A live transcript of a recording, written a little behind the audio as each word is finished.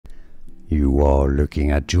You are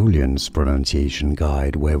looking at Julian's pronunciation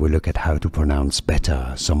guide, where we look at how to pronounce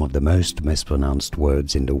better some of the most mispronounced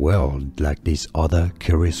words in the world, like this other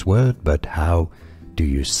curious word. But how do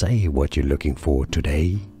you say what you're looking for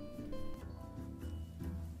today?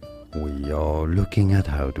 We are looking at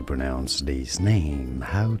how to pronounce this name.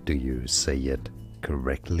 How do you say it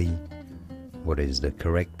correctly? What is the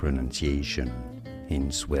correct pronunciation? In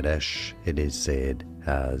Swedish, it is said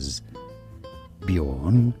as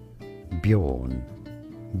Björn, Björn,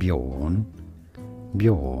 Björn,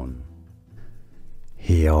 Björn.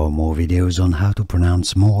 Here are more videos on how to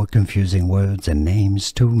pronounce more confusing words and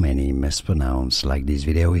names too many mispronounced. Like this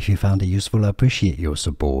video if you found it useful. I appreciate your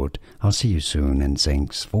support. I'll see you soon and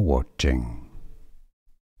thanks for watching.